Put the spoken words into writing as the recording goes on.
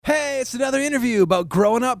it's another interview about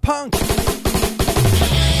growing up punk.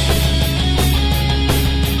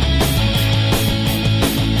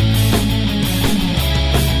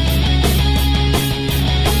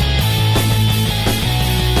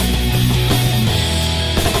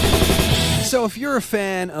 So if you're a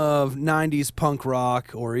fan of 90s punk rock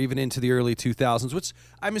or even into the early 2000s, which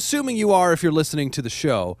I'm assuming you are if you're listening to the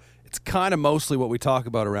show, it's kind of mostly what we talk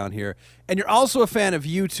about around here, and you're also a fan of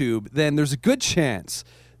YouTube, then there's a good chance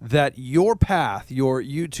that your path, your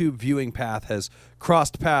YouTube viewing path, has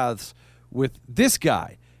crossed paths with this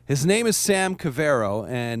guy. His name is Sam Cavero,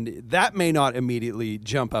 and that may not immediately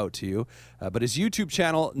jump out to you, but his YouTube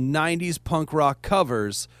channel, 90s Punk Rock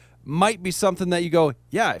Covers, might be something that you go,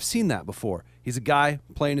 yeah, I've seen that before. He's a guy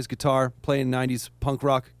playing his guitar, playing 90s punk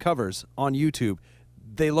rock covers on YouTube.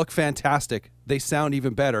 They look fantastic. They sound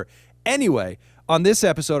even better. Anyway, on this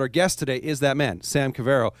episode, our guest today is that man, Sam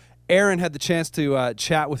Cavero. Aaron had the chance to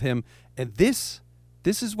chat with him, and this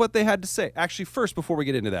is what they had to say. Actually, first, before we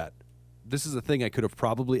get into that, this is a thing I could have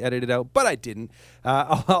probably edited out, but I didn't.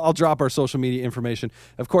 I'll drop our social media information.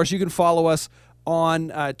 Of course, you can follow us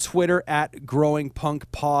on Twitter at Growing Punk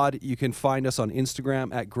Pod. You can find us on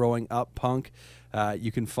Instagram at Growing Up Punk.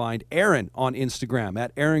 You can find Aaron on Instagram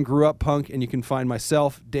at Aaron Grew Up Punk, and you can find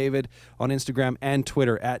myself, David, on Instagram and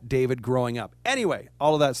Twitter at David Growing Up. Anyway,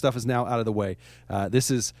 all of that stuff is now out of the way. This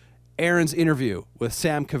is Aaron's interview with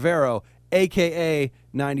Sam Cavero, a.k.a.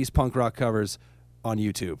 90s Punk Rock Covers on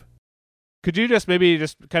YouTube. Could you just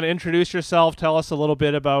kind of introduce yourself, tell us a little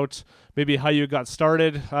bit about maybe how you got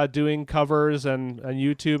started doing covers and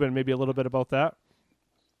YouTube, and maybe a little bit about that?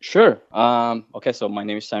 Sure. Okay, so my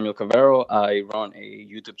name is Samuel Cavero. I run a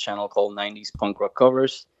YouTube channel called 90s Punk Rock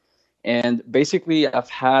Covers. And basically, I've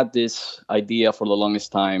had this idea for the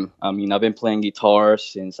longest time. I mean, I've been playing guitar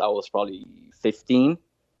since I was probably 15.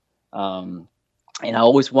 And I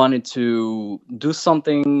always wanted to do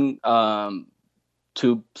something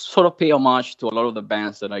to sort of pay homage to a lot of the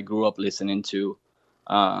bands that I grew up listening to,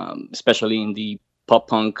 especially in the pop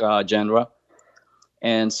punk genre.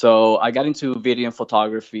 And so I got into video and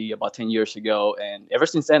photography about 10 years ago. And ever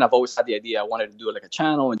since then, I've always had the idea I wanted to do like a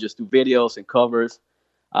channel and just do videos and covers.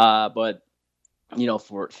 But, you know,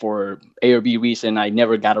 for A or B reason, I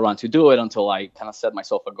never got around to do it until I kind of set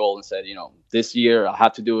myself a goal and said, you know, this year I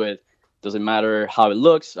have to do it. Doesn't matter how it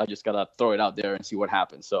looks. I just got to throw it out there and see what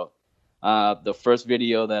happens. So the first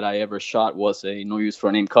video that I ever shot was a No Use for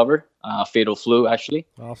a Name cover, Fatal Flu, actually.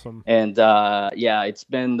 Awesome. And yeah, it's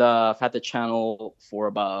been, I've had the channel for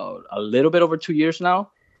about a little bit over 2 years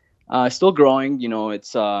now. Still growing, you know,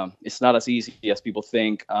 it's not as easy as people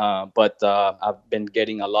think, but I've been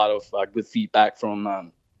getting a lot of good feedback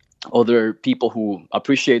from other people who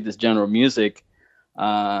appreciate this genre of music.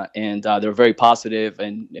 And they're very positive,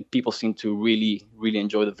 and people seem to really, really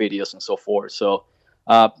enjoy the videos and so forth. So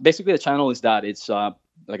basically, the channel is that it's,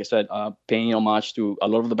 like I said, paying homage to a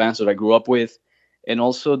lot of the bands that I grew up with, and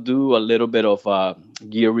also do a little bit of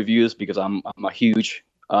gear reviews because I'm a huge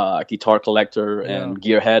guitar collector and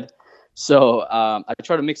gearhead. So I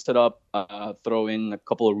try to mix it up, throw in a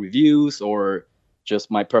couple of reviews or just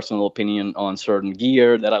my personal opinion on certain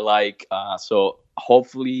gear that I like. So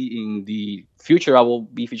hopefully in the future, I will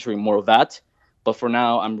be featuring more of that. But for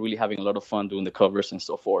now, I'm really having a lot of fun doing the covers and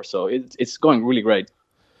so forth. So it's going really great.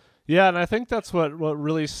 Yeah, and I think that's what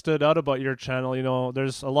really stood out about your channel. You know,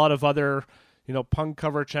 there's a lot of other, you know, punk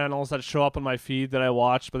cover channels that show up on my feed that I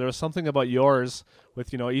watch, but there was something about yours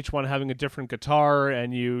with, you know, each one having a different guitar,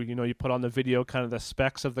 and you put on the video kind of the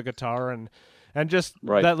specs of the guitar and just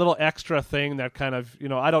that little extra thing that kind of, you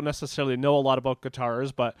know, I don't necessarily know a lot about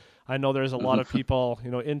guitars, but I know there's a lot of people, you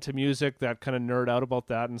know, into music that kind of nerd out about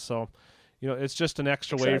that. And so, you know, it's just an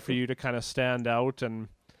extra way for you to kind of stand out and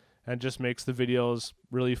just makes the videos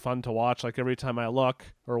really fun to watch. Like every time I look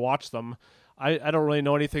or watch them, I don't really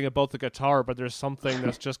know anything about the guitar, but there's something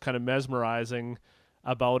that's just kind of mesmerizing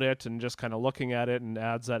about it, and just kind of looking at it and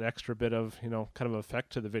adds that extra bit of, you know, kind of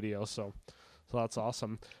effect to the video. So that's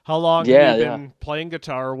awesome. How long have you been playing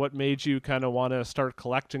guitar? What made you kind of want to start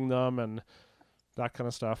collecting them and that kind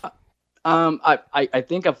of stuff? I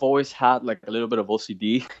think I've always had like a little bit of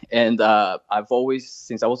OCD, and I've always,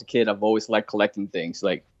 since I was a kid, I've always liked collecting things.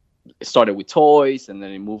 Like it started with toys, and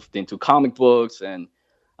then it moved into comic books, and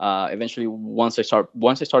eventually once I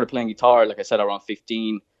started playing guitar, like I said, around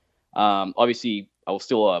 15, obviously I was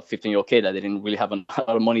still a 15-year-old kid. I didn't really have a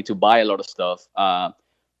lot of money to buy a lot of stuff.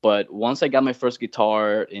 But once I got my first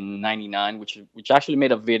guitar in '99, which actually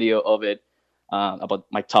made a video of it, about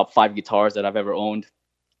my top 5 guitars that I've ever owned.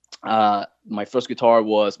 My first guitar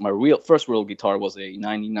was first real guitar was a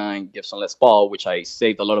 '99 Gibson Les Paul, which I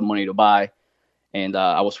saved a lot of money to buy. and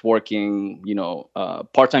I was working,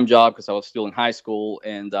 part-time job because I was still in high school,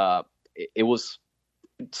 and it was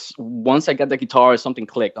once I got the guitar, something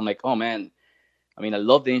clicked. I'm like, oh man, I mean, I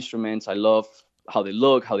love the instruments. I love how they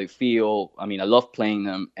look, how they feel. I mean, I love playing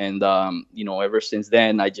them. And, ever since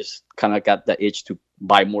then, I just kind of got the itch to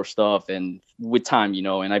buy more stuff. And with time,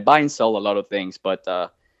 and I buy and sell a lot of things. But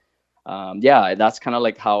yeah, that's kind of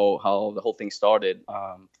like how the whole thing started,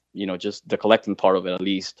 just the collecting part of it, at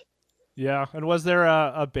least. Yeah. And was there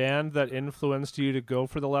a band that influenced you to go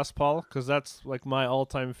for the Les Paul? Because that's like my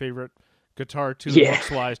all-time favorite guitar too, Yeah.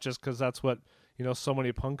 looks-wise, just because that's what, so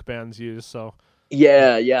many punk bands use. So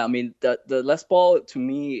Yeah. I mean, the Les Paul to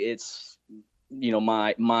me, it's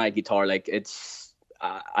my guitar. Like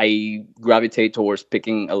I gravitate towards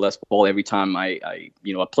picking a Les Paul every time I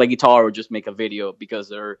play guitar or just make a video, because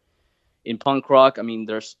they're in punk rock. I mean,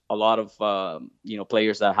 there's a lot of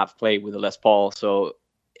players that have played with the Les Paul. So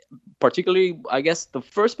particularly, I guess the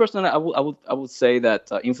first person I would say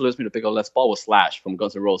that influenced me to pick up Les Paul was Slash from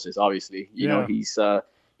Guns N' Roses. Obviously, Yeah. He's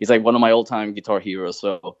like one of my all-time guitar heroes.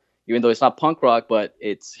 So even though it's not punk rock, but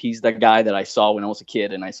he's the guy that I saw when I was a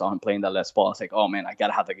kid, and I saw him playing that Les Paul. I was like, oh man, I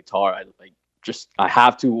gotta have the guitar. I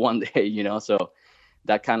have to one day, So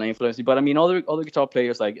that kind of influenced me. But I mean, other guitar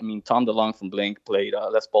players, like, I mean, Tom DeLonge from Blink played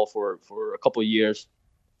Les Paul for a couple of years,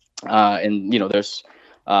 and there's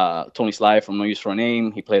Tony Sly from No Use for a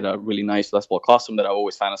Name. He played a really nice Les Paul custom that I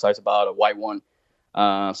always fantasize about, a white one.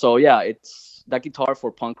 So yeah, it's that guitar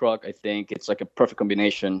for punk rock. I think it's like a perfect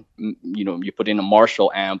combination. You put in a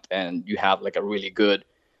Marshall amp and you have like a really good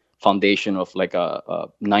foundation of like a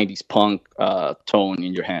 90s punk tone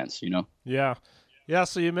in your hands. Yeah. Yeah.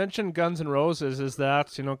 So you mentioned Guns N' Roses. Is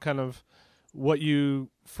that, kind of what you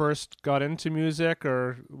first got into music,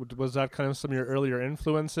 or was that kind of some of your earlier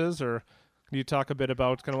influences? Or can you talk a bit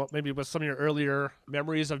about kind of what maybe what some of your earlier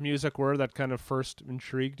memories of music were that kind of first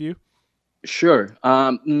intrigued you? Sure.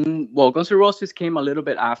 Well, Guns N' Roses came a little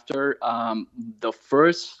bit after. The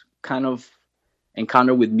first kind of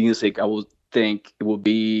encounter with music, I would think it would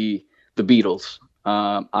be the Beatles.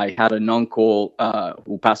 I had an uncle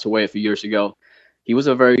who passed away a few years ago. He was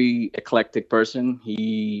a very eclectic person.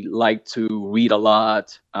 He liked to read a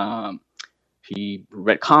lot. He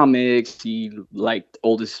read comics. He liked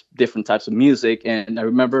all these different types of music. And I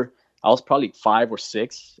remember I was probably 5 or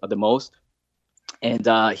 6 at the most. And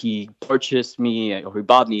he purchased me, or he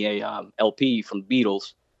bought me a LP from the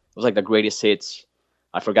Beatles. It was like the greatest hits.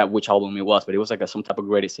 I forgot which album it was, but it was like some type of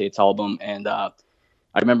greatest hits album. And I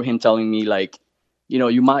remember him telling me, like,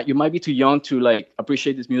 you might be too young to like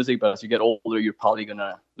appreciate this music, but as you get older, you're probably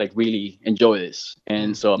gonna like really enjoy this.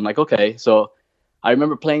 And so I'm like, okay. So I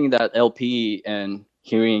remember playing that LP and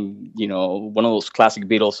hearing, one of those classic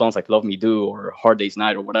Beatles songs like "Love Me Do" or "Hard Day's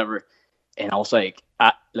Night" or whatever. And I was like,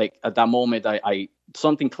 at that moment, I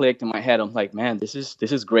something clicked in my head. I'm like, man, this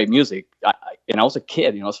is great music. And I was a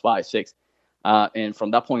kid, I was 5, 6, and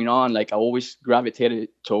from that point on, like I always gravitated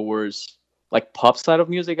towards like pop side of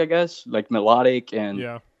music, I guess, like melodic,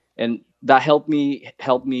 and that helped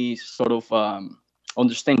me sort of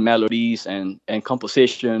understand melodies and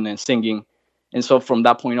composition and singing. And so from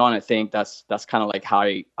that point on, I think that's kind of like how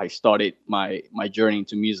I started my journey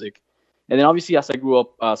into music. And then obviously as I grew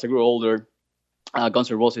older,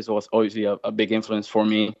 Guns N' Roses was obviously a big influence for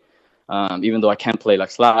me, even though I can't play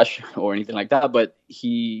like Slash or anything like that. But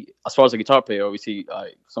he, as far as a guitar player, obviously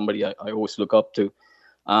somebody I always look up to.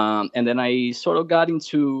 And then I sort of got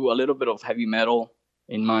into a little bit of heavy metal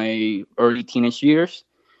in my early teenage years.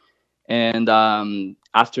 And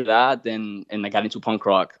after that, then I got into punk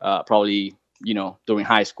rock, probably, during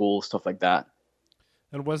high school, stuff like that.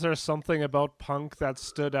 And was there something about punk that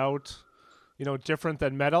stood out, different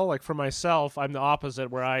than metal? Like for myself, I'm the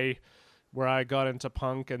opposite, where I got into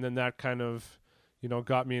punk, and then that kind of,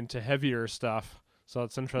 got me into heavier stuff. So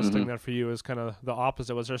it's interesting that for you is kind of the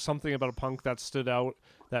opposite. Was there something about a punk that stood out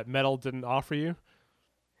that metal didn't offer you?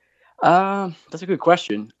 That's a good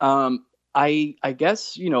question. I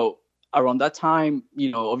guess, around that time,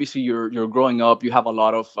 obviously you're growing up, you have a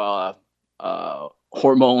lot of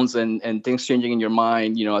hormones and things changing in your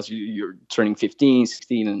mind, as you're turning 15,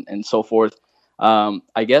 16 and so forth.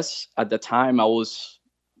 I guess at the time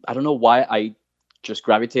I don't know why I just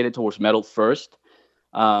gravitated towards metal first.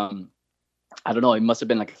 I don't know. It must have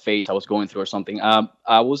been like a phase I was going through or something.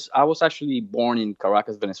 I was actually born in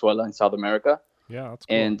Caracas, Venezuela, in South America. Yeah, that's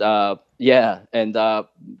cool. And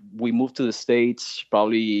we moved to the States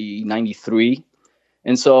probably 93.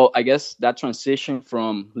 And so I guess that transition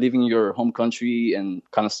from leaving your home country and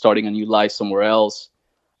kind of starting a new life somewhere else,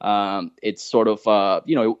 it's sort of,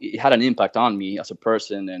 it had an impact on me as a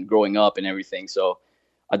person and growing up and everything. So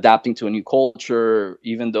adapting to a new culture.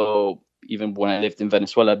 Even when I lived in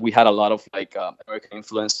Venezuela, we had a lot of like American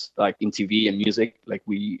influence, like in TV and music. Like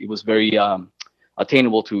it was very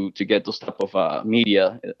attainable to get those type of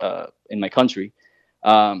media in my country.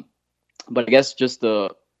 Um, but I guess just the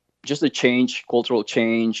change, cultural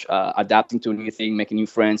change, adapting to a new thing, making new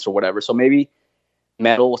friends or whatever. So maybe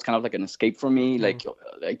metal was kind of like an escape for me, like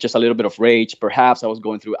just a little bit of rage. Perhaps I was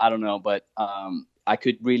going through, I don't know, but I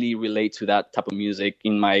could really relate to that type of music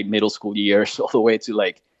in my middle school years, all the way to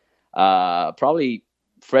like probably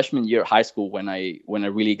freshman year of high school when I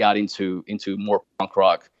really got into more punk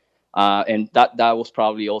rock. And that was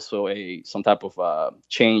probably also some type of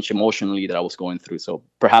change emotionally that I was going through. So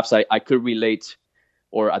perhaps I could relate,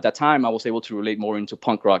 or at that time I was able to relate more into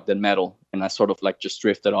punk rock than metal, and I sort of like just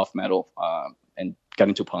drifted off metal and got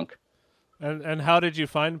into punk. And how did you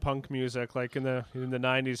find punk music? Like in the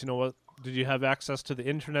 90s, what did you have access to the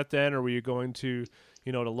internet then, or were you going to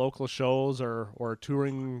to local shows or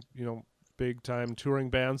touring, big time touring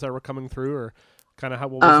bands that were coming through, or kind of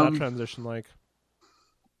what was that transition like?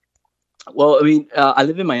 Well, I mean, I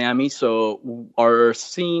live in Miami, so our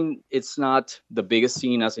scene, it's not the biggest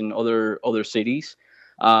scene as in other cities.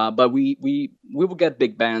 But we would get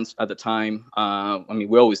big bands at the time. I mean,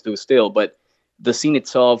 we always do still, but the scene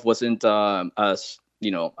itself wasn't as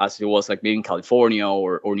as it was like maybe in California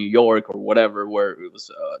or New York or whatever, where it was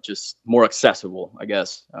just more accessible, I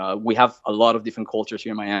guess. We have a lot of different cultures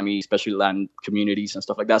here in Miami, especially Latin communities and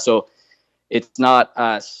stuff like that. So it's not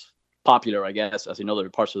as popular, I guess, as in other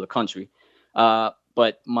parts of the country.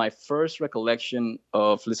 But my first recollection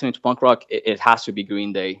of listening to punk rock, it has to be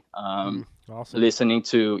Green Day. Awesome. Listening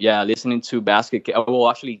to Basket Case. Well,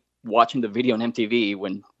 actually watching the video on MTV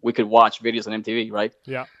when we could watch videos on MTV, right?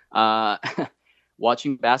 Yeah.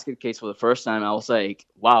 Watching Basket Case for the first time, I was like,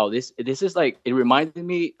 wow, this is like, it reminded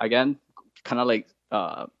me again, kind of like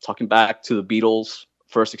talking back to the Beatles'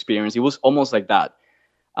 first experience. It was almost like that.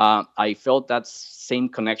 I felt that same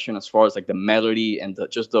connection as far as like the melody and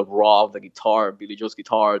just the raw of the guitar, Billy Joel's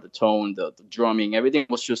guitar, the tone, the drumming, everything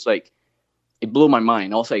was just like, it blew my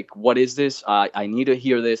mind. I was like, what is this? I need to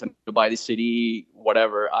hear this. I need to buy this CD,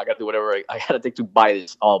 whatever. I got to do whatever I had to take to buy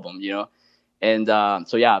this album, And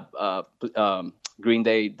so, yeah, Green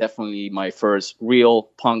Day, definitely my first real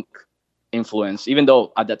punk influence, even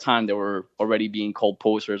though at that time they were already being called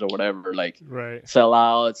posters or whatever, like right.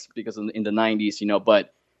 sellouts, because in the 90s,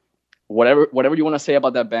 but whatever you want to say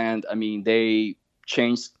about that band, I mean, they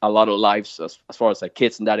changed a lot of lives as far as like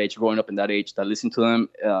kids in that age, growing up in that age that listen to them.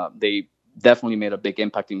 They definitely made a big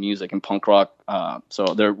impact in music and punk rock. So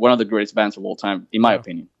they're one of the greatest bands of all time, in my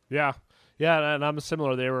opinion. Yeah. Yeah, and I'm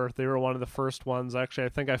similar. They were one of the first ones. Actually, I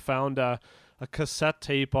think I found a cassette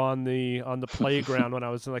tape on the playground when I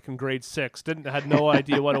was in grade 6. Had no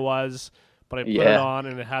idea what it was, but I put it on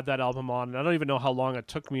and it had that album on. And I don't even know how long it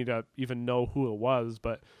took me to even know who it was,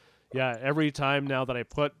 but yeah, every time now that I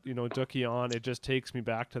put Dookie on, it just takes me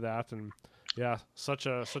back to that. And yeah, such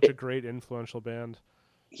a great influential band.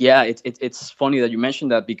 Yeah, it's funny that you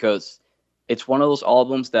mentioned that, because it's one of those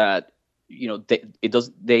albums that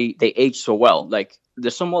they age so well. Like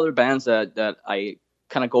there's some other bands that I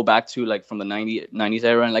kind of go back to, like from the 90s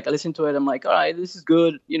era, and like I listen to it, I'm like, all right, this is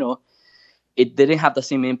good. It didn't have the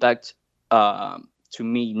same impact to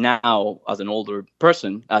me now as an older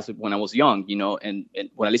person as when I was young, and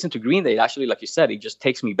when I listen to Green Day, it actually, like you said, it just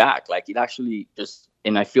takes me back. Like it actually just,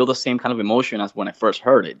 and I feel the same kind of emotion as when I first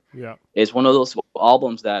heard it. Yeah. It's one of those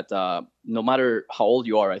albums that no matter how old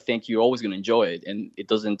you are, I think you're always going to enjoy it, and it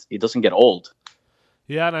doesn't get old.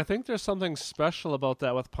 Yeah, and I think there's something special about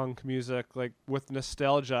that with punk music, like with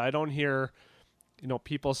nostalgia. I don't hear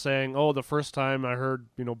people saying, oh, the first time I heard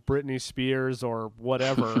Britney Spears or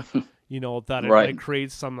whatever that it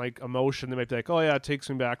creates some like emotion. They might be like, oh yeah, it takes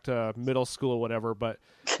me back to middle school or whatever, but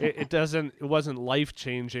it wasn't life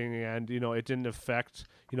changing, and it didn't affect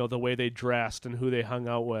the way they dressed and who they hung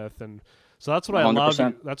out with. And so that's what 100%. I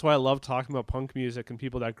love. That's why I love talking about punk music and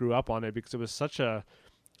people that grew up on it, because it was such a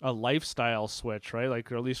lifestyle switch, right?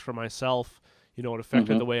 Like, or at least for myself, it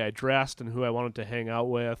affected the way I dressed and who I wanted to hang out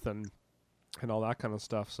with and all that kind of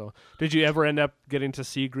stuff. So did you ever end up getting to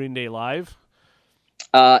see Green Day live?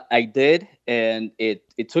 I did, and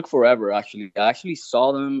it took forever. Actually, I actually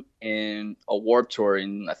saw them in a Warped Tour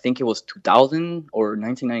in, I think it was 2000 or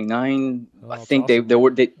 1999. I think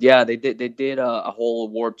awesome. they did a whole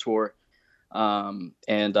Warped Tour,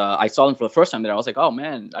 and I saw them for the first time there. I was like, oh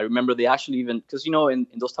man, I remember they actually even, because in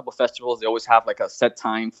those type of festivals they always have like a set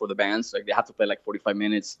time for the bands, like they have to play like 45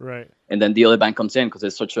 minutes, right? And then the other band comes in because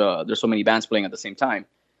there's so many bands playing at the same time.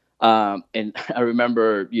 And I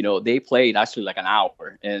remember, they played actually like an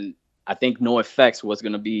hour, and I think NoFX was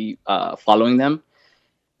gonna be following them,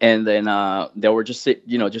 and then they were just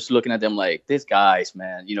just looking at them like, these guys,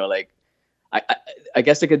 man, like I, I I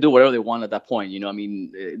guess they could do whatever they want at that point. I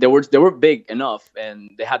mean, they were big enough,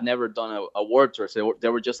 and they had never done a world tour, so they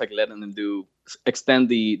were just like letting them extend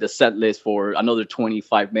the set list for another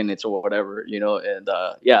 25 minutes or whatever. And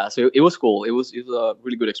yeah, so it was cool. It was a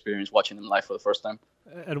really good experience watching them live for the first time.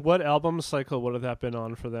 And what album cycle would have that been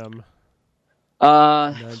on for them?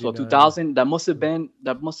 So 2000, that must have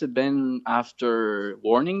been after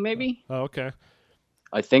Warning, maybe. Oh, okay.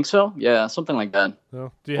 I think so. Yeah, something like that.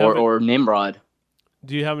 Oh, do you have or Nimrod.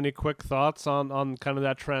 Do you have any quick thoughts on kind of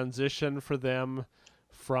that transition for them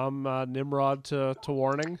from Nimrod to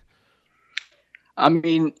Warning? I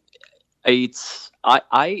mean, I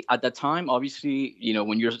at that time, obviously,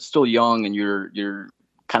 when you're still young and you're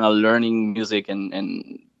kind of learning music,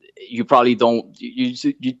 and you probably don't you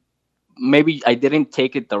maybe I didn't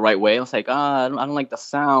take it the right way. I was like, I don't like the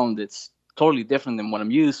sound. It's totally different than what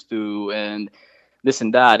I'm used to, and this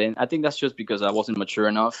and that. And I think that's just because I wasn't mature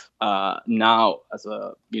enough. Now, as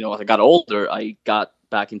I got older, I got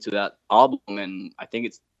back into that album, and I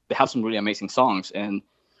think they have some really amazing songs. And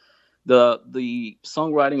the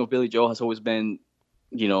songwriting of Billy Joel has always been,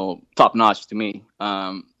 top notch to me.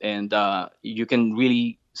 And you can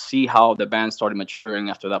really see how the band started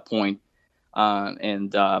maturing after that point.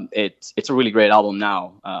 And it's a really great album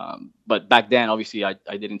now. But back then, obviously, I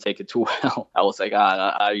didn't take it too well. I was like,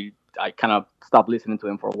 I kind of stopped listening to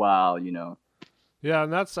him for a while. Yeah,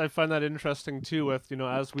 and I find that interesting too. With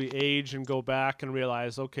as we age and go back and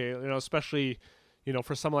realize, okay, especially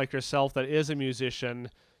for someone like yourself that is a musician,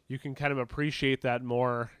 you can kind of appreciate that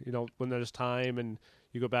more. When there's time and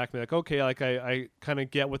you go back and be like, okay, like I kind of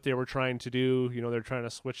get what they were trying to do. They're trying to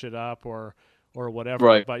switch it up or whatever.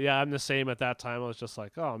 Right. But yeah, I'm the same at that time. I was just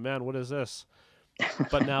like, oh man, what is this?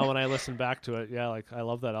 But now when I listen back to it, yeah, like I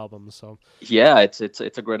love that album. So yeah, it's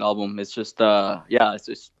a great album. It's just it's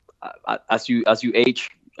just as you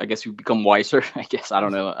age, I guess you become wiser. I guess I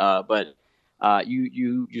don't know, but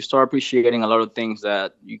you start appreciating a lot of things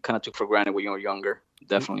that you kind of took for granted when you were younger.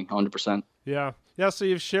 Definitely, 100%. Yeah. So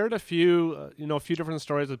you've shared a few different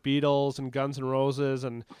stories with Beatles and Guns N' Roses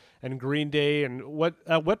and Green Day. And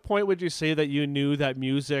at what point would you say that you knew that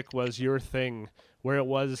music was your thing? Where it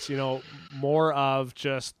was, more of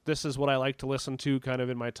just, this is what I like to listen to kind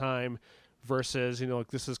of in my time versus,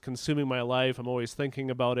 this is consuming my life. I'm always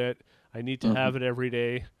thinking about it. I need to have it every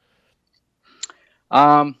day.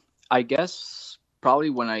 I guess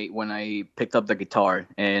probably when I picked up the guitar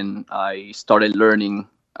and I started learning,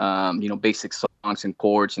 basic songs and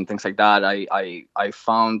chords and things like that. I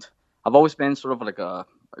found I've always been sort of like I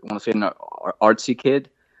want to say an artsy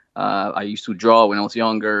kid. I used to draw when I was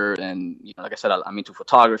younger, and like I said, I'm into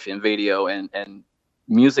photography and video, and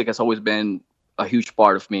music has always been a huge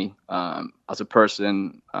part of me as a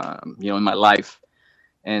person, in my life.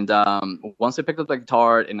 And once I picked up the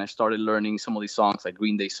guitar and I started learning some of these songs, like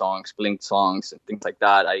Green Day songs, Blink songs, and things like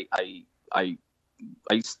that, I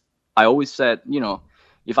always said,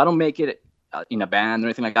 if I don't make it in a band or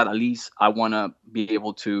anything like that, at least I want to be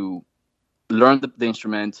able to learn the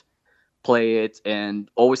instrument, play it,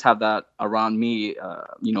 and always have that around me,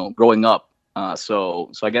 growing up.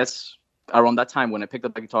 So I guess around that time when I picked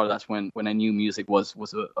up the guitar, that's when I knew music was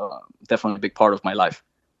definitely a big part of my life.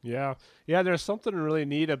 Yeah. There's something really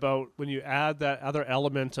neat about when you add that other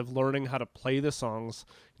element of learning how to play the songs.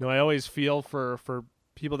 I always feel for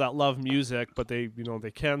people that love music, but they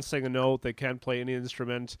can't sing a note, they can't play any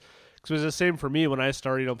instrument. Because it was the same for me when I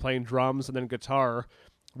started, playing drums and then guitar.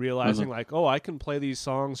 Realizing like, oh, I can play these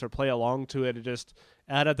songs or play along to it. It just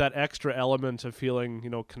added that extra element of feeling,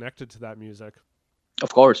 connected to that music.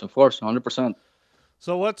 Of course, 100%.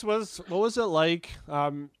 So what was it like?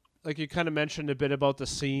 Like you kind of mentioned a bit about the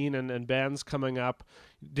scene and bands coming up.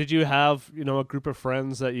 Did you have, a group of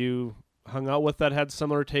friends that you hung out with that had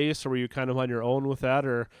similar tastes, or were you kind of on your own with that,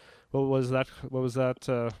 or what was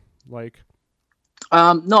that like?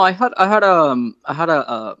 No, I had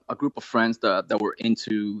a group of friends that were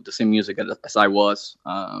into the same music as I was.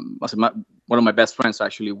 One of my best friends,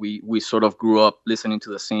 actually, we sort of grew up listening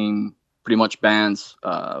to the same pretty much bands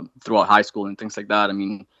throughout high school and things like that. I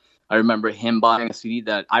mean, I remember him buying a CD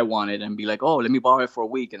that I wanted and be like, oh, let me borrow it for a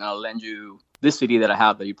week and I'll lend you this CD that I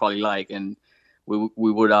have that you probably like. And we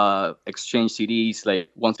would exchange CDs like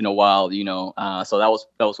once in a while, so that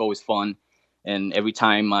was always fun. And every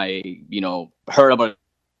time I, heard about a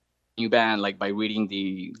new band, like by reading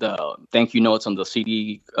the thank you notes on the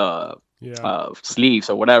CD sleeves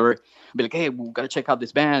or whatever, I'd be like, hey, we gotta check out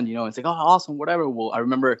this band, It's like, oh, awesome, whatever. Well, I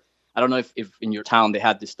remember I don't know if in your town they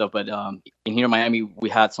had this stuff, but in here in Miami we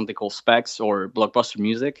had something called Specs or Blockbuster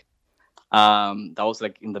Music. That was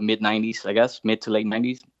like in the mid '90s, I guess, mid to late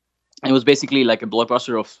 '90s. And it was basically like a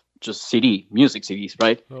Blockbuster of just music CDs,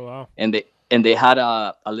 right? Oh wow. And they had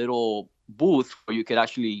a little booth where you could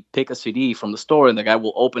actually pick a CD from the store, and the guy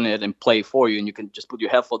will open it and play for you, and you can just put your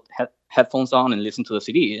headphones on and listen to the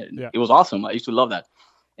CD. Yeah. It was awesome. I used to love that.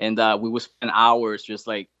 And we would spend hours just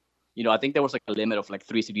like, I think there was like a limit of like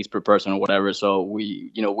 3 CDs per person or whatever. So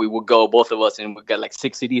we would go, both of us, and we get like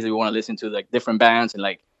 6 CDs that we want to listen to, like different bands, and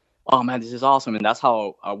like, oh man, this is awesome. And that's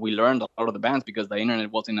how we learned a lot of the bands, because the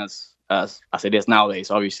internet wasn't as it is nowadays.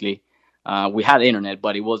 Obviously, we had internet,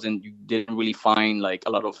 but you didn't really find like a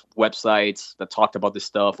lot of websites that talked about this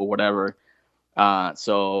stuff or whatever.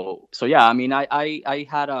 So yeah, I mean, I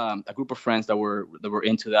had a group of friends that were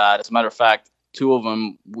into that. As a matter of fact, 2 of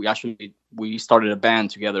them, we started a band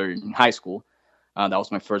together in high school. That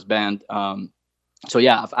was my first band. So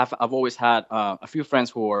yeah, I've always had a few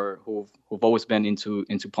friends who've always been into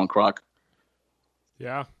punk rock.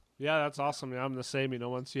 Yeah, that's awesome. Yeah, I'm the same.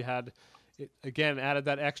 Once you had it, again, added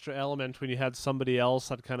that extra element when you had somebody else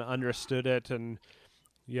that kind of understood it, and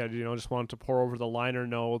just wanted to pour over the liner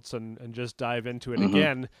notes and just dive into it. Mm-hmm.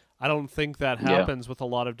 Again, I don't think that happens with a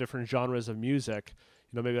lot of different genres of music.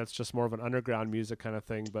 Maybe that's just more of an underground music kind of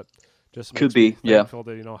thing, but just could be thankful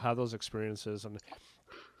to have those experiences. And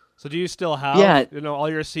so, do you still have all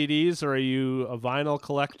your CDs, or are you a vinyl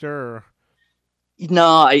collector? Or?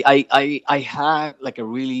 No, I had like a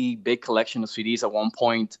really big collection of CDs at one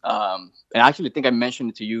point. And I actually think I mentioned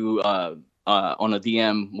it to you on a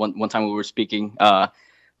DM one time we were speaking, that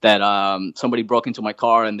somebody broke into my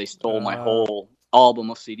car and they stole my whole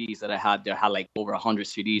album of CDs that I had there. I had like over 100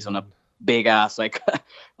 CDs on a big ass like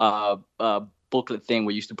booklet thing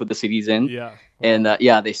where you used to put the CDs in. Yeah. And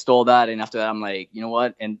they stole that. And after that, I'm like, you know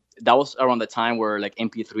what? And that was around the time where like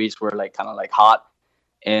MP3s were like kind of like hot.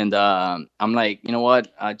 And I'm like, you know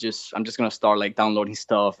what? I'm just gonna start like downloading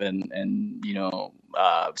stuff and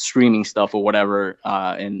streaming stuff or whatever.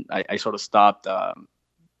 And I sort of stopped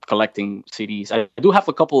collecting CDs. I do have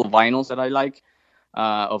a couple of vinyls that I like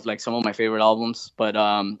of like some of my favorite albums, but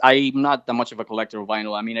I'm not that much of a collector of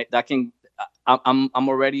vinyl. I mean, I'm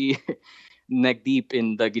already neck deep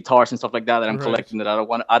in the guitars and stuff like that I'm collecting, that I don't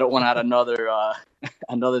want to add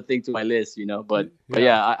another thing to my list, But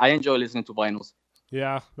yeah, I enjoy listening to vinyls.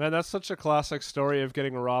 Yeah, man, that's such a classic story of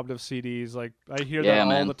getting robbed of CDs. Like, I hear that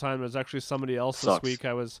all the time. There's actually somebody else this week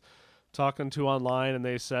I was talking to online, and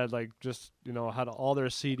they said, like, just, had all their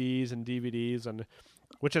CDs and DVDs, and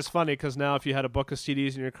which is funny because now if you had a book of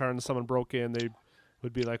CDs in your car and someone broke in, they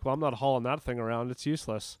would be like, well, I'm not hauling that thing around. It's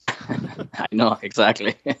useless. I know,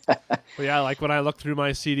 exactly. But yeah, like when I look through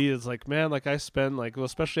my CDs, it's like, man, like I spend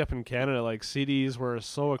especially up in Canada, like CDs were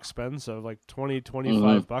so expensive, like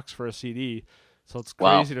 $25 for a CD. So it's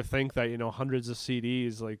crazy to think that, hundreds of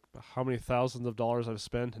CDs, like how many thousands of dollars I've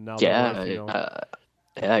spent, and now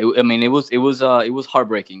I mean, it was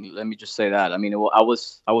heartbreaking. Let me just say that. I mean, I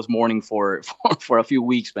was mourning for a few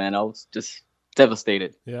weeks, man. I was just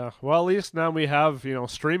devastated. Yeah. Well, at least now we have,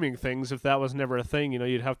 streaming things. If that was never a thing,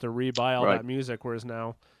 you'd have to rebuy all that music, whereas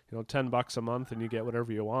now, $10 a month and you get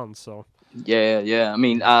whatever you want. So. Yeah. I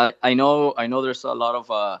mean, I know there's a lot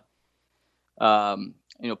of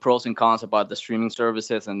pros and cons about the streaming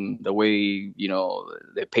services and the way,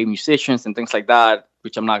 they pay musicians and things like that,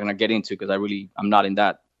 which I'm not going to get into because I'm not in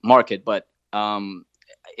that market. But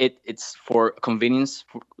it's for convenience,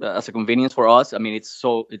 as a convenience for us. I mean, it's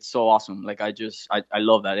so awesome. Like, I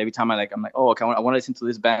love that. Every time I'm like, oh, okay, I want to listen to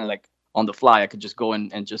this band, like on the fly. I could just go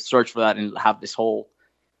and just search for that and have this whole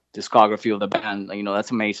discography of the band. Like,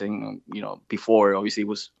 that's amazing. Before obviously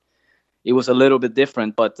it was a little bit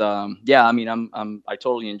different, but yeah, I mean, I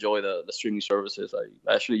totally enjoy the streaming services.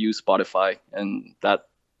 I actually use Spotify, and that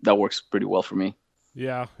works pretty well for me.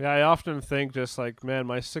 Yeah. I often think just like, man,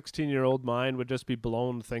 my 16-year-old mind would just be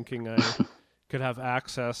blown thinking I could have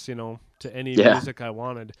access, to any music I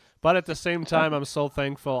wanted. But at the same time, I'm so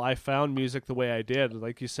thankful I found music the way I did.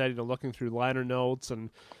 Like you said, looking through liner notes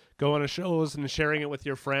and going to shows and sharing it with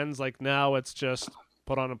your friends. Like now, it's just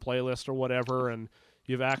put on a playlist or whatever, and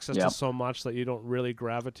you have access to so much that you don't really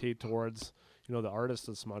gravitate towards, the artist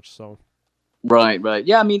as much. So, right.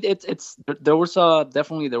 Yeah, I mean, there was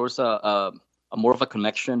a more of a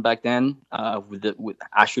connection back then with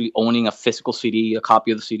actually owning a physical CD, a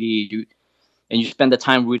copy of the CD. You spend the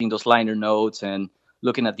time reading those liner notes and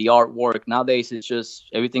looking at the artwork. Nowadays, it's just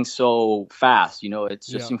everything's so fast. It's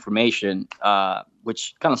just information,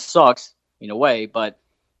 which kind of sucks in a way, but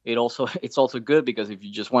it's also good because if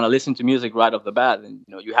you just want to listen to music right off the bat, and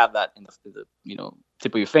you have that in the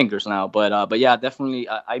tip of your fingers now. But yeah, definitely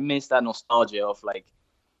I miss that nostalgia of like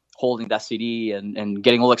holding that CD and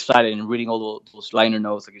getting all excited and reading all those liner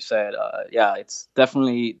notes, like you said. Yeah, it's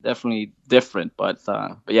definitely different, but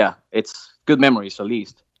yeah, it's good memories at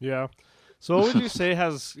least. Yeah. So what would you say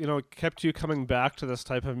has, kept you coming back to this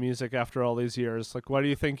type of music after all these years? Like, why do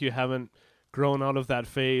you think you haven't grown out of that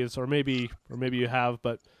phase, or maybe you have,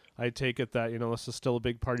 but I take it that, this is still a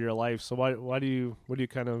big part of your life. So what do you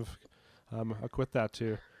kind of equate that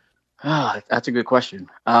to? That's a good question.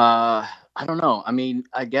 I don't know. I mean,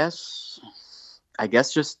 I guess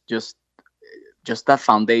just that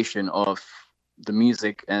foundation of the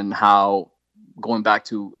music, and how going back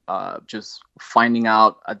to just finding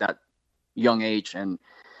out at that young age, and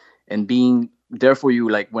being there for you,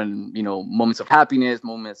 like when moments of happiness,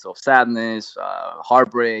 moments of sadness,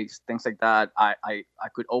 heartbreaks, things like that. I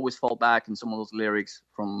could always fall back in some of those lyrics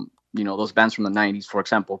from those bands from the 90s, for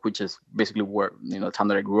example, which is basically where the time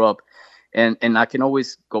that I grew up, and I can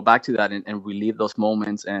always go back to that and relive those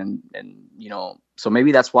moments, and so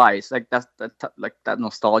maybe that's why it's like that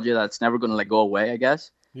nostalgia that's never gonna like go away, I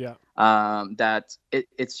guess. Yeah. That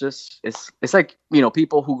it's like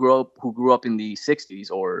people who grew up in the 60s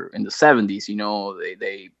or in the 70s,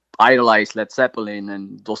 they idolize Led Zeppelin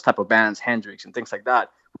and those type of bands, Hendrix and things like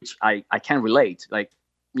that, which I can relate. Like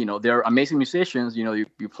they're amazing musicians. You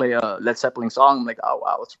play a Led Zeppelin song, I'm like, oh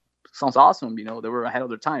wow, it sounds awesome. They were ahead of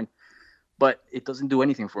their time, but it doesn't do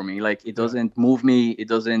anything for me. Like it doesn't move me, it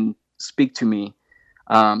doesn't speak to me.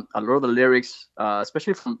 A lot of the lyrics,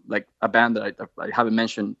 especially from like a band that I haven't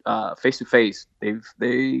mentioned, Face to Face,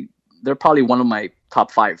 they're probably one of my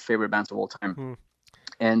top 5 favorite bands of all time.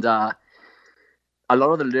 And a lot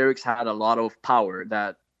of the lyrics had a lot of power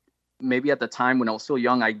that maybe at the time when I was still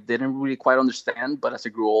young, I didn't really quite understand, but as I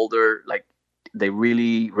grew older, like they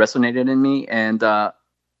really resonated in me. And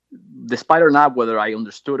despite or not whether I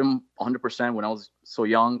understood them 100% when I was so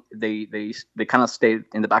young, they kind of stayed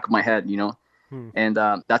in the back of my head, And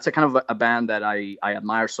that's a kind of a band that I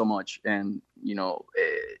admire so much. And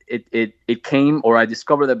it came, or I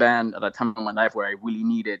discovered the band at a time in my life where I really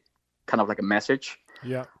needed kind of like a message.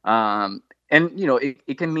 Yeah. And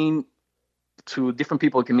it can mean to different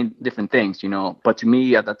people, it can mean different things, but to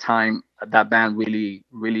me at that time, that band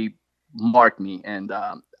really marked me. And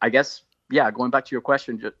I guess, yeah, going back to your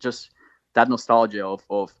question, just that nostalgia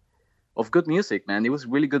of good music, man. It was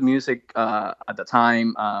really good music at the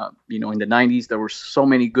time. In the 90s, there were so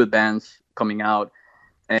many good bands coming out.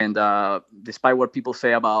 And despite what people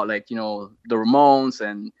say about like, the Ramones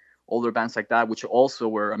and older bands like that, which also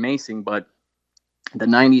were amazing, but the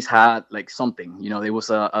 90s had like something, there was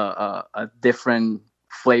a different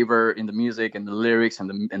flavor in the music and the lyrics and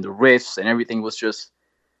the riffs, and everything was just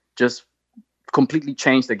completely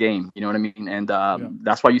changed the game. You know what I mean? And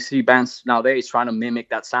that's why you see bands nowadays trying to mimic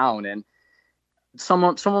that sound. And some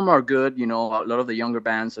of them are good. A lot of the younger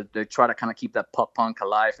bands, they try to kind of keep that pop punk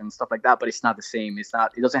alive and stuff like that. But it's not the same. It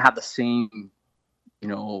doesn't have the same,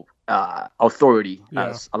 authority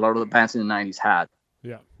as a lot of the bands in the 90s had.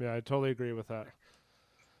 Yeah, I totally agree with that.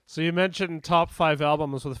 So you mentioned top 5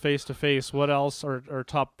 albums with Face to Face. What else, or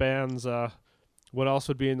top bands? What else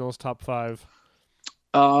would be in those top 5?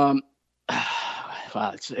 Wow,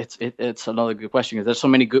 it's another good question because there's so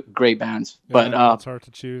many great bands, but it's hard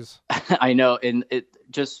to choose. I know, and it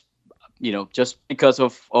just just because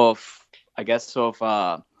of I guess of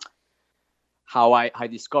how I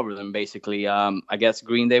discovered them basically. I guess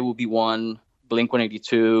Green Day will be one,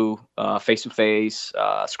 Blink-182, Face to Face,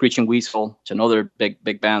 Screeching Weasel, which is another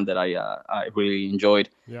big band that I really enjoyed.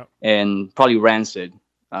 Yeah, and probably Rancid.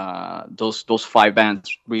 Those 5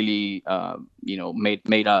 bands really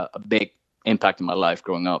made a big impact in my life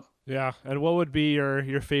growing up. Yeah, and what would be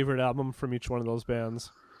your favorite album from each one of those bands?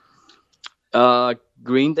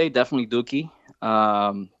 Green Day, definitely Dookie.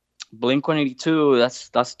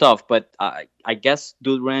 Blink-182, that's tough, but I guess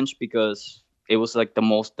Dude Ranch, because it was like the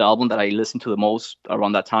album that I listened to the most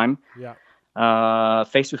around that time. Yeah.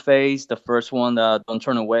 Face to Face, the first one, Don't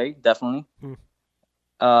Turn Away, definitely.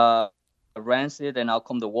 Rancid and Out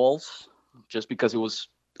Come the Wolves, just because it was,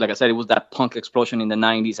 like I said, it was that punk explosion in the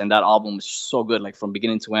 90s, and that album was so good, like from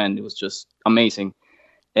beginning to end. It was just amazing.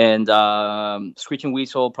 And Screeching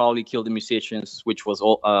Weasel, probably Kill the Musicians, which was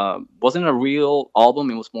wasn't a real album.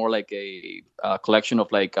 It was more like a collection of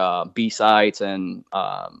like B-sides and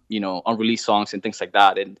unreleased songs and things like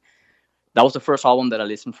that. And that was the first album that I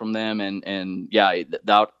listened from them, and yeah,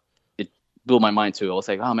 it blew my mind too. I was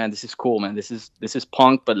like, oh man, this is cool, man. This is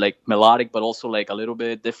punk, but like melodic, but also like a little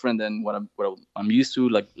bit different than what I'm used to,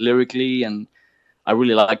 like lyrically, and I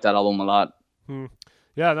really like that album a lot.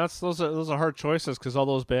 Yeah, those are hard choices because all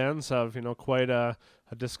those bands have quite a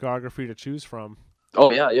discography to choose from.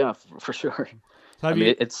 Oh yeah, for sure. So I have mean,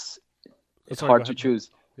 you? it's Sorry, go hard to ahead.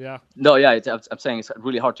 choose. Yeah. No, yeah, I'm saying it's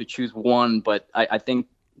really hard to choose one, but I think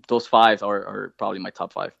those five are probably my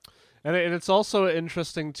top five. And it's also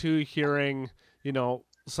interesting too hearing,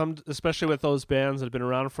 some, especially with those bands that have been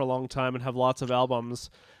around for a long time and have lots of albums,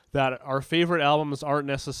 that our favorite albums aren't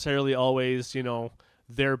necessarily always,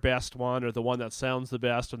 their best one or the one that sounds the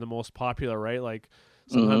best or the most popular, right? Like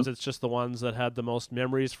Hmm. sometimes it's just the ones that had the most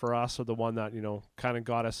memories for us or the one that, kind of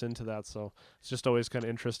got us into that. So it's just always kind of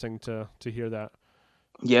interesting to hear that.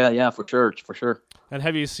 Yeah, for sure, for sure. And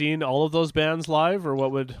have you seen all of those bands live, or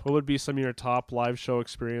what would be some of your top live show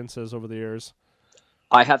experiences over the years?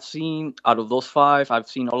 I have seen out of those five, I've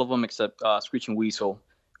seen all of them except Screeching Weasel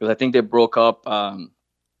because I think they broke up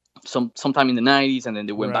sometime in the '90s and then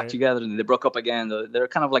they went back Right. together and they broke up again. They're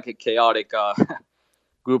kind of like a chaotic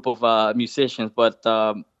group of musicians, but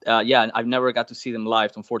yeah, I've never got to see them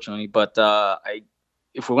live, unfortunately. But I,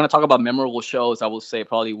 if we're gonna talk about memorable shows, I will say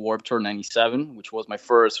probably Warped Tour '97, which was my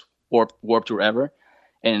first Warped Tour ever,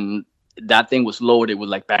 and that thing was loaded with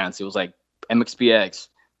like bands. It was like MXPX,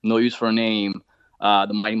 No Use for a Name, the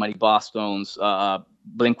Mighty Mighty Bosstones,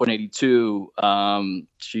 Blink 182,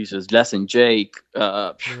 Jesus, Less Than Jake,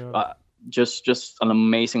 Yeah. just an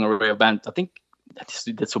amazing array of bands. I think that's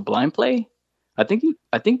Sublime play. I think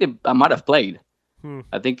they I might have played. Hmm.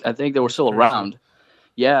 I think they were That's still crazy. around.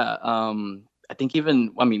 Yeah. I think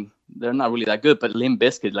even I mean they're not really that good, but Limp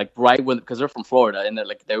Bizkit, like right when because they're from Florida and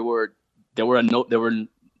like they were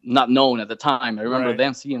not known at the time. I remember Right.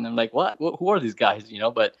 them seeing them like who are these guys,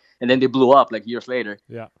 But and then they blew up like years later.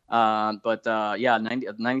 Yeah. But yeah,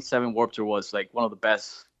 97 Warped Tour was like one of the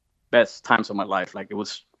best times of my life. Like it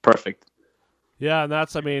was perfect. Yeah, and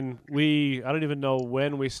that's, I mean, I don't even know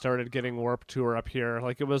when we started getting Warp Tour up here.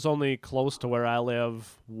 Like, it was only close to where I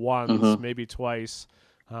live once, Hmm. maybe twice,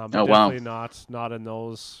 but Oh wow. definitely not in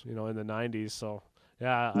those, in the 90s. So,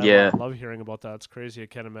 yeah, Yeah. I love hearing about that. It's crazy. I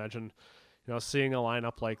can't imagine, seeing a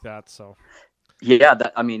lineup like that. So, Yeah,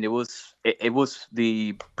 that I mean, it was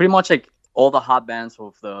the pretty much like all the hot bands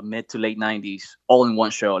of the mid to late '90s, all in one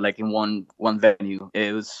show, like in one venue.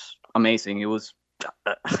 It was amazing. It was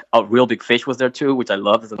a Real Big Fish was there too, which I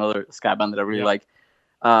love. It's another ska band that I really yep. like.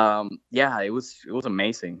 Yeah, it was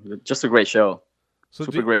amazing. Just a great show. So,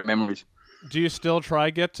 Super great memories. do you still try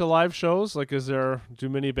get to live shows? Like, do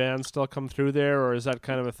many bands still come through there, or is that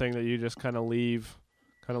kind of a thing that you just kind of leave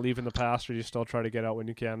in the past, or do you still try to get out when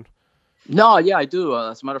you can? No, yeah, I do.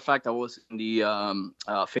 As a matter of fact, I was in the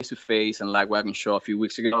Face to Face and Lagwagon show a few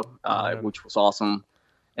weeks ago, Man. which was awesome.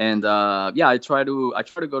 And yeah, I try to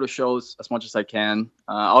go to shows as much as I can.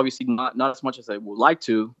 Obviously, not as much as I would like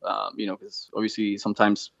to, because obviously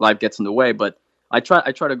sometimes life gets in the way. But I try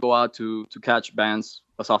to go out to catch bands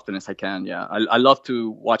as often as I can. Yeah, I love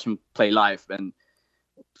to watch them play live, and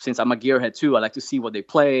since I'm a gearhead too, I like to see what they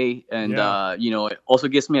play, and Yeah. it also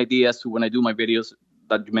gives me ideas to when I do my videos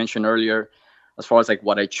that you mentioned earlier, as far as like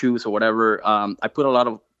what I choose or whatever. I put a lot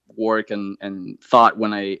of work and thought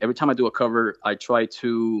when every time I do a cover, I try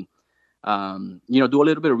to do a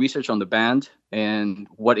little bit of research on the band and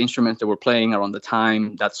what instruments they were playing around the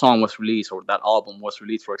time that song was released or that album was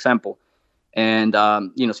released, for example. And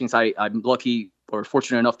since I'm lucky or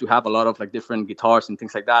fortunate enough to have a lot of like different guitars and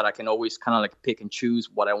things like that, I can always kind of like pick and choose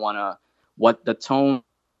what the tone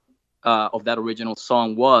of that original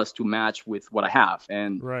song was to match with what I have.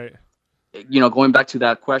 And Right. going back to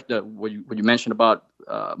that question, what you mentioned about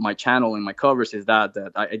my channel and my covers is that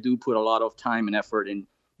I do put a lot of time and effort in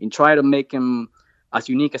try to make them as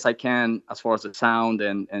unique as I can as far as the sound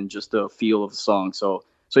and just the feel of the song. So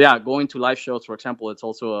yeah, going to live shows, for example, it's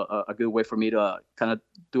also a good way for me to kind of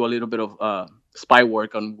do a little bit of spy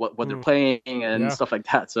work on what they're Hmm. playing and Yeah. stuff like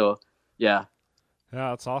that. So yeah. Yeah,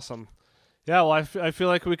 that's awesome. Yeah, well, I feel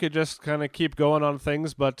like we could just kind of keep going on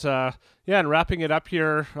things, but yeah, and wrapping it up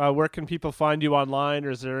here, where can people find you online, or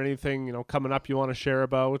is there anything coming up you want to share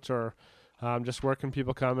about, or just where can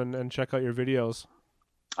people come and check out your videos?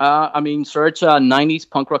 I mean, search '90s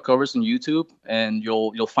punk rock covers on YouTube, and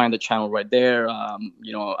you'll find the channel right there.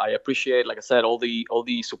 I appreciate, like I said, all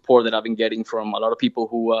the support that I've been getting from a lot of people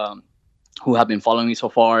who have been following me so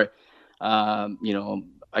far.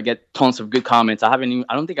 I get tons of good comments. I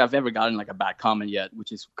don't think I've ever gotten like a bad comment yet,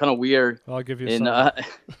 which is kind of weird. I'll give you And some.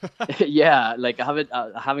 yeah, like I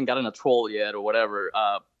haven't gotten a troll yet or whatever.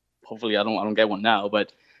 Hopefully I don't get one now,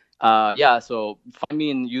 but yeah, so find me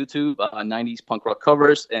in YouTube, '90s punk rock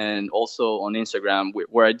covers, and also on Instagram,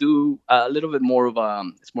 where I do a little bit more of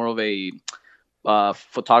it's more of a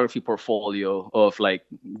photography portfolio of like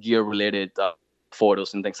gear related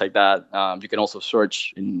photos and things like that. You can also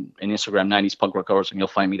search in Instagram 90s Punk Rock Covers, and you'll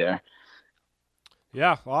find me there.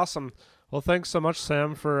 Yeah, awesome. Well, thanks so much,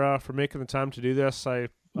 Sam, for making the time to do this. I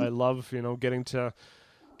love, getting to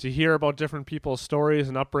hear about different people's stories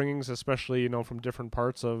and upbringings, especially, from different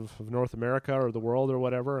parts of North America or the world or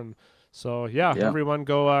whatever. And so, yeah. Everyone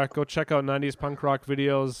go check out 90s Punk Rock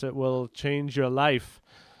videos. It will change your life.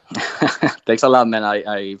 Thanks a lot, man.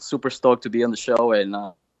 I'm super stoked to be on the show, and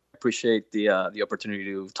appreciate the opportunity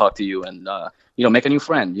to talk to you and, make a new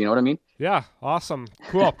friend. You know what I mean? Yeah, awesome.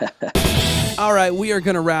 Cool. All right, we are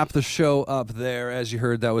going to wrap the show up there. As you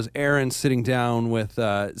heard, that was Aaron sitting down with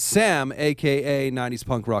Sam, a.k.a. 90s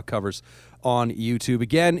Punk Rock Covers, on YouTube.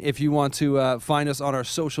 Again, if you want to find us on our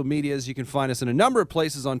social medias, you can find us in a number of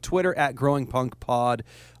places: on Twitter at Growing Punk Pod,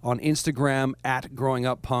 on Instagram at Growing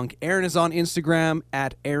Up Punk. Aaron is on Instagram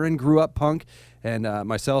at Aaron Grew Up Punk, and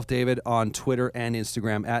myself, David, on Twitter and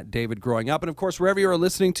Instagram at David Growing Up. And of course, wherever you are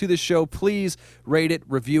listening to this show, please rate it,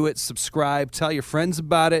 review it, subscribe, tell your friends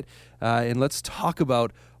about it, and let's talk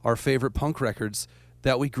about our favorite punk records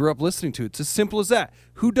that we grew up listening to. It's as simple as that.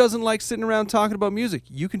 Who doesn't like sitting around talking about music?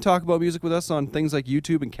 You can talk about music with us on things like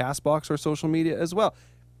YouTube and CastBox or social media as well.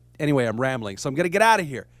 Anyway, I'm rambling, so I'm going to get out of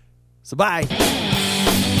here. So bye.